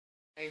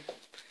Hi,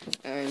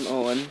 I'm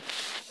Owen.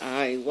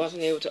 I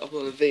wasn't able to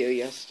upload a video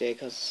yesterday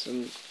because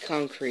some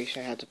concrete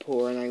I had to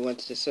pour and I went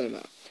to the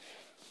cinema.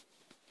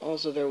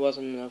 Also, there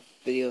wasn't enough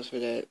videos for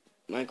the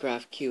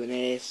Minecraft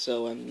Q&A,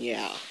 so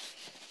yeah.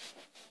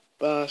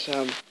 But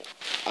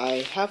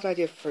I have an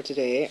idea for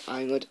today.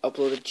 I'm going to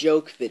upload a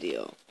joke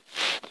video.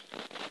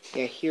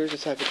 Yeah, here's the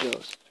type of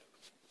jokes.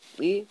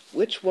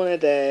 Which one of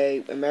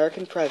the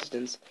American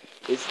presidents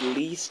is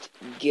least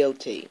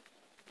guilty?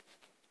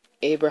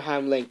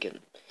 Abraham Lincoln.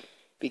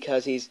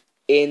 Because he's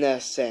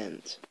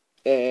innocent.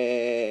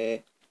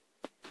 I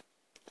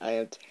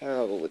am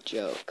terrible with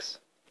jokes.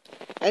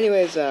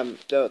 Anyways,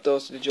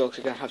 those are the jokes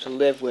you're gonna have to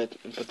live with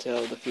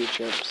until the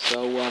future.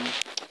 So,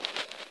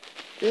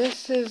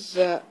 this is,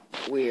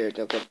 weird.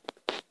 Okay,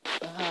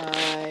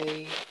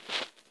 bye.